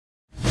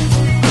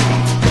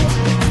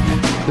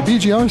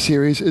BGR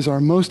series is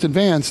our most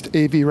advanced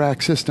AV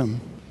rack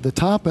system. The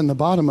top and the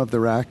bottom of the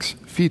racks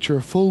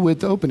feature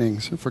full-width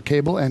openings for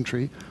cable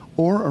entry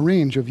or a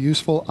range of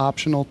useful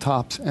optional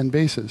tops and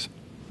bases.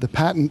 The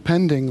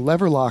patent-pending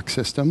LeverLock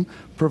system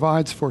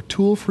provides for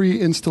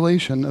tool-free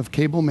installation of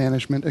cable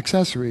management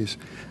accessories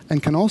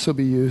and can also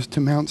be used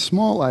to mount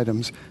small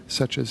items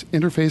such as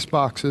interface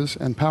boxes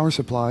and power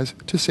supplies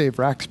to save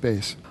rack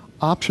space.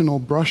 Optional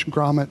brush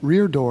grommet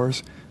rear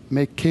doors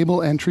make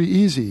cable entry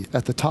easy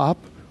at the top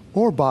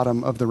or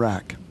bottom of the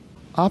rack.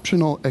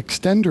 Optional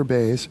extender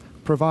bays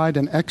provide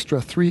an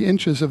extra 3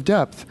 inches of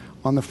depth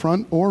on the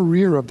front or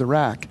rear of the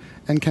rack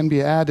and can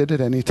be added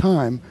at any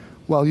time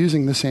while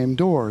using the same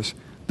doors.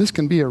 This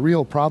can be a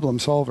real problem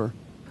solver.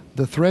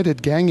 The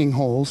threaded ganging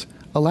holes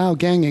allow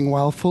ganging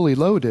while fully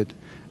loaded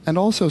and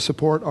also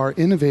support our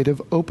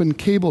innovative open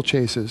cable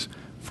chases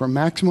for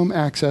maximum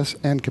access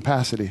and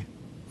capacity.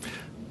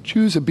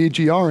 Choose a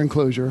BGR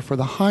enclosure for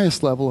the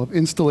highest level of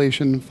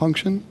installation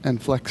function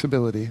and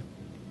flexibility.